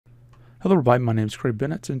Hello everybody, my name is Craig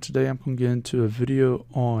Bennett, and today I'm going to get into a video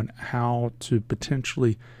on how to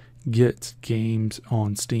potentially get games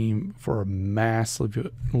on Steam for a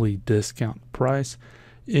massively discounted price.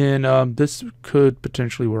 And this could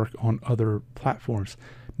potentially work on other platforms.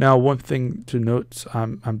 Now, one thing to note,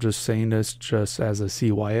 I'm just saying this just as a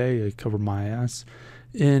CYA, I cover my ass.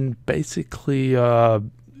 And basically,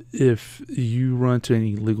 if you run into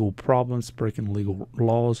any legal problems, breaking legal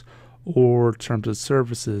laws or terms of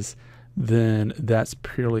services, then that's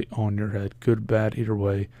purely on your head. Good, bad, either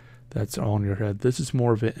way, that's on your head. This is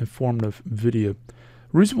more of an informative video.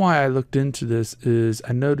 The reason why I looked into this is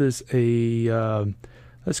I noticed a,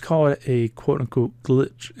 let's call it a quote-unquote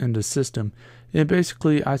glitch in the system. And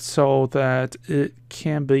basically, I saw that it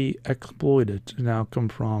can be exploited. Now, I come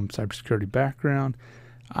from cybersecurity background.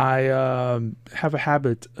 I have a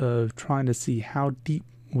habit of trying to see how deep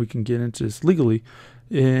we can get into this legally,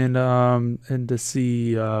 and to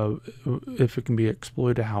see if it can be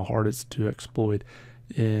exploited, how hard it's to exploit,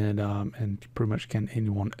 and pretty much can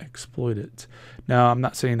anyone exploit it. Now, I'm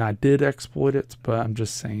not saying I did exploit it, but I'm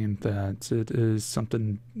just saying that it is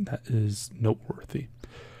something that is noteworthy.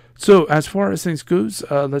 So as far as things goes,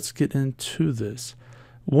 let's get into this.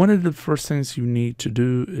 One of the first things you need to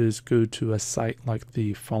do is go to a site like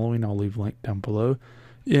the following. I'll leave a link down below.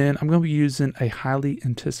 And I'm going to be using a highly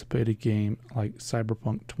anticipated game like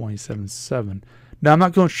Cyberpunk 2077. Now, I'm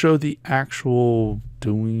not going to show the actual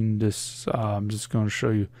doing this. I'm just going to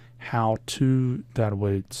show you how to. That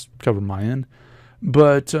way it's covered my end.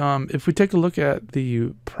 But if we take a look at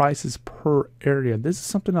the prices per area, this is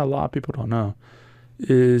something that a lot of people don't know,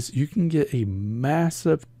 is you can get a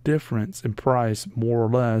massive difference in price, more or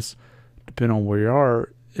less, depending on where you are,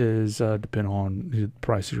 depending on the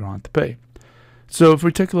price you're going to have to pay. So if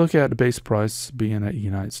we take a look at the base price being at the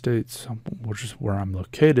United States, which is where I'm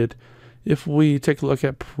located, if we take a look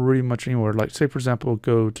at pretty much anywhere, like say for example,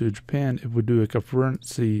 go to Japan, if we do a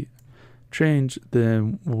currency change,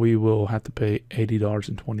 then we will have to pay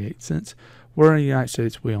 $80.28. Where in the United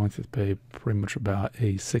States, we only have to pay pretty much about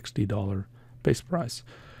a $60 base price.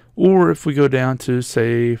 Or if we go down to,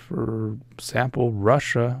 say, for example,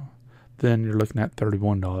 Russia, then you're looking at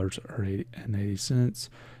 $31.80.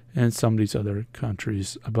 And some of these other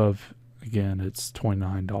countries above, again, it's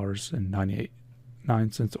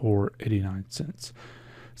 $29.99 or 89 cents.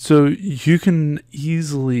 So you can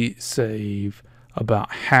easily save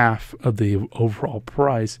about half of the overall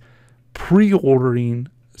price pre-ordering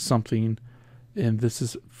something. And this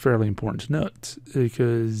is fairly important to note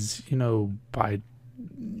because, you know,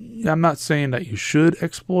 I'm not saying that you should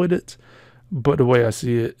exploit it, but the way I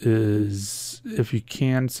see it is if you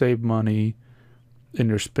can save money and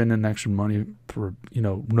you're spending extra money for, you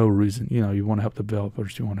know, no reason, you know, you want to help the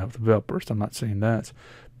developers, I'm not saying that.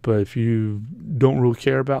 But if you don't really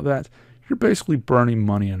care about that, you're basically burning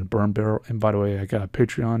money in a burn barrel. And by the way, I got a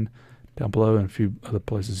Patreon down below and a few other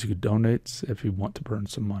places you could donate if you want to burn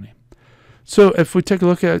some money. So if we take a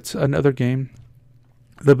look at another game,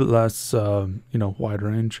 a little bit less, wide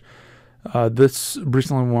range. This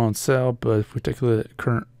recently went on sale, but if we take a look at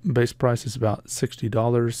current base price, it's about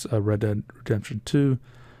 $60. Red Dead Redemption 2,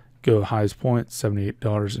 go highest point,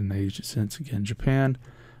 $78.82, again, Japan.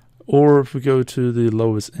 Or if we go to the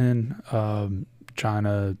lowest end,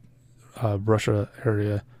 China, Russia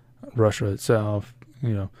area, Russia itself,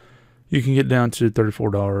 you can get down to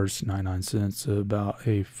 $34.99, so about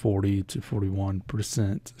a 40 to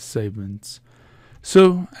 41% savings.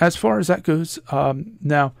 So as far as that goes,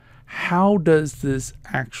 now, how does this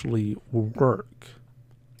actually work?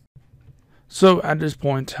 So at this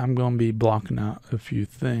point, I'm going to be blocking out a few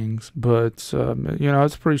things, but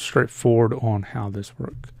it's pretty straightforward on how this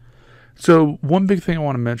works. So one big thing I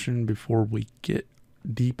want to mention before we get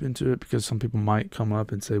deep into it, because some people might come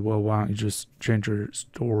up and say, well, why don't you just change your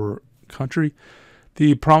store country?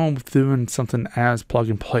 The problem with doing something as plug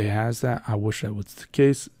and play as that, I wish that was the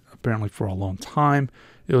case. Apparently for a long time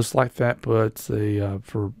it was like that, but they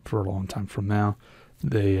for a long time from now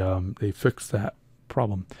they fixed that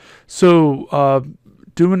problem. So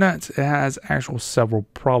doing that, it has actual several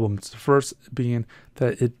problems. The first being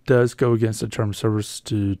that it does go against the term of service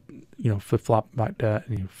to flip-flop like that,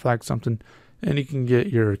 and you flag something and you can get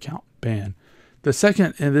your account banned. The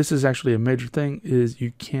second, and this is actually a major thing, is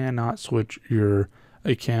you cannot switch your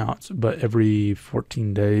accounts but every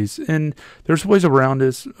 14 days. And there's ways around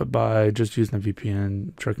this by just using a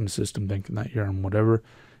VPN, tracking the system, thinking that you're on whatever,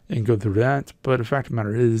 and go through that. But the fact of the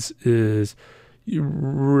matter is you're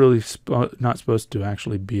really not supposed to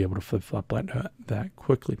actually be able to flip-flop like that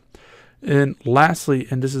quickly. And lastly,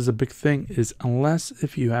 and this is a big thing, is unless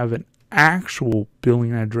if you have an actual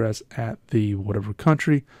billing address at the whatever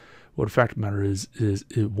country, Well, the fact of the matter is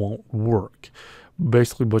it won't work.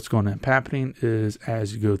 Basically, what's going to end up happening is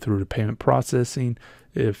as you go through the payment processing,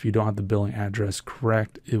 if you don't have the billing address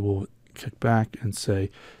correct, it will kick back and say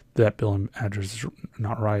that billing address is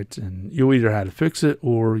not right, and you'll either have to fix it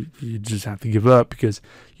or you just have to give up because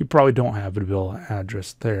you probably don't have a billing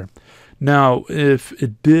address there. Now, if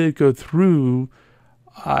it did go through,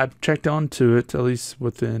 I've checked onto it, at least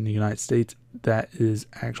within the United States, that is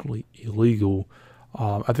actually illegal.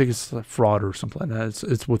 I think it's like fraud or something like that.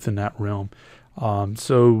 It's within that realm.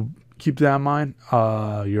 So keep that in mind.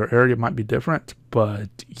 Your area might be different, but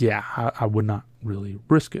yeah, I would not really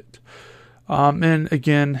risk it. And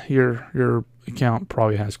again, your account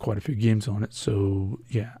probably has quite a few games on it, so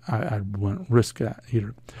yeah, I wouldn't risk that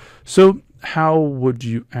either. So how would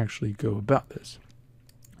you actually go about this?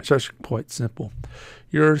 It's actually quite simple.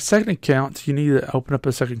 Your second account, you need to open up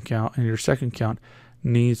a second account, and your second account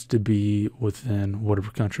needs to be within whatever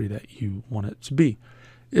country that you want it to be.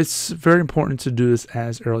 It's very important to do this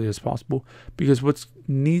as early as possible because what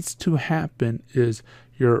needs to happen is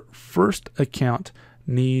your first account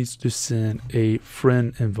needs to send a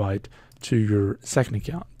friend invite to your second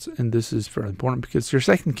account. And this is very important because your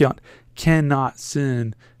second account cannot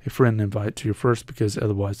send a friend invite to your first, because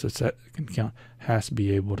otherwise the second account has to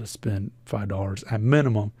be able to spend $5 at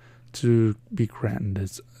minimum to be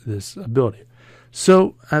granted this ability.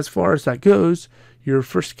 So as far as that goes, your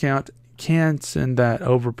first account can send that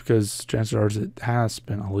over because chances are it has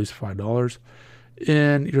spent at least $5.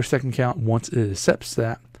 And your second account, once it accepts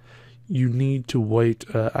that, you need to wait.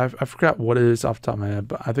 I forgot what it is off the top of my head,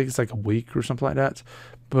 but I think it's like a week or something like that.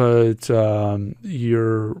 But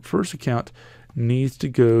your first account needs to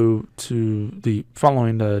go to the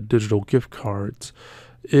following digital gift cards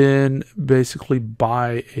and basically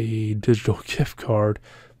buy a digital gift card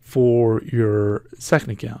for your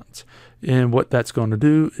second account. And what that's going to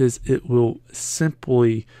do is it will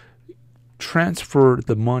simply transfer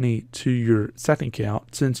the money to your second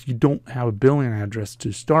account, since you don't have a billing address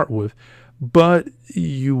to start with, but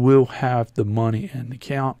you will have the money in the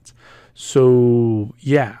account. So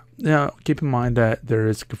yeah, now keep in mind that there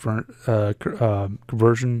is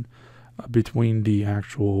conversion between the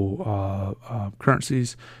actual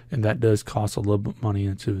currencies, and that does cost a little bit of money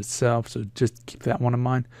into itself, so just keep that one in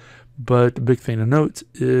mind. But the big thing to note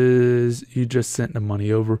is you just sent the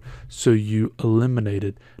money over, so you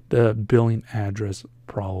eliminated the billing address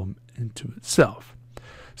problem into itself.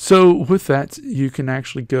 So with that, you can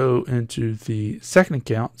actually go into the second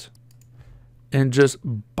account and just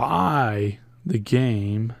buy the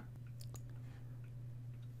game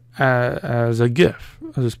as a gift.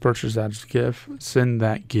 I'll just purchase that as a gift, send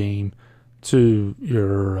that game to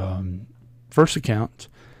your first account,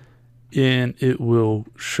 and it will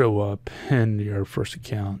show up in your first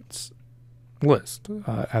account's list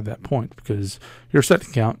at that point, because your second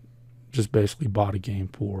account just basically bought a game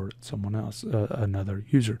for someone else, another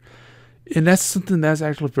user. And that's something that's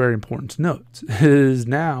actually very important to note, is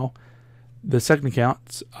now the second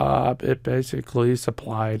account, it basically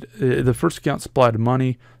supplied, the first account supplied the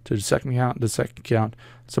money to the second account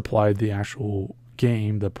supplied the actual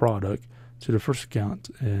game, the product, to the first account,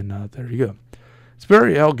 and there you go. It's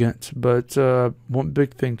very elegant, but one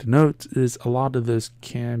big thing to note is a lot of this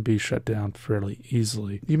can be shut down fairly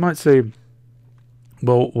easily. You might say,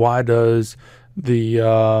 well, why does the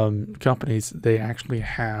companies, they actually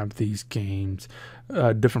have these games,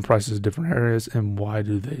 different prices, different areas, and why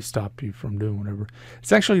do they stop you from doing whatever?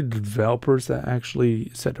 It's actually the developers that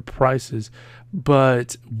actually set the prices,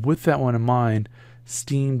 but with that one in mind,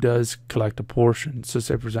 Steam does collect a portion. So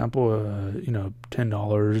say, for example, $10,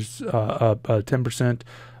 10%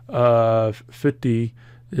 of 50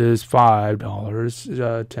 is $5,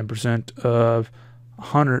 10% of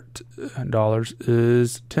 $100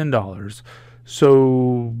 is $10.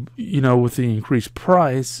 So, with the increased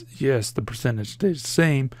price, yes, the percentage stays the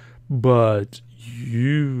same, but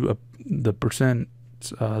the percent,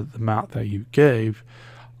 the amount that you gave,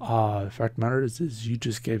 the fact of the matter is you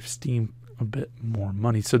just gave Steam a bit more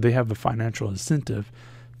money. So they have a financial incentive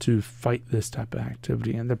to fight this type of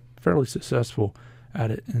activity, and they're fairly successful at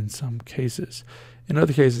it in some cases. In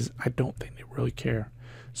other cases, I don't think they really care.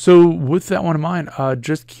 So with that one in mind,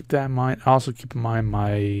 just keep that in mind. Also keep in mind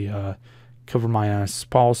my cover my ass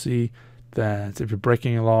policy, that if you're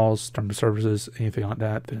breaking any laws, terms of services, anything like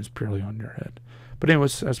that, then it's purely on your head. But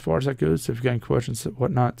anyways, as far as that goes, if you've got any questions and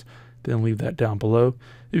whatnot, then leave that down below.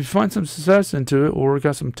 If you find some success into it or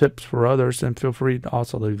got some tips for others, then feel free to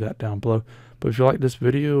also leave that down below. But if you like this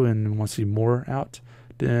video and want to see more out,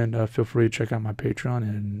 then feel free to check out my Patreon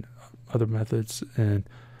and other methods, and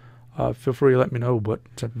Feel free to let me know what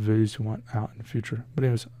type of videos you want out in the future. But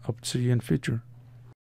anyways, I'll see you in the future.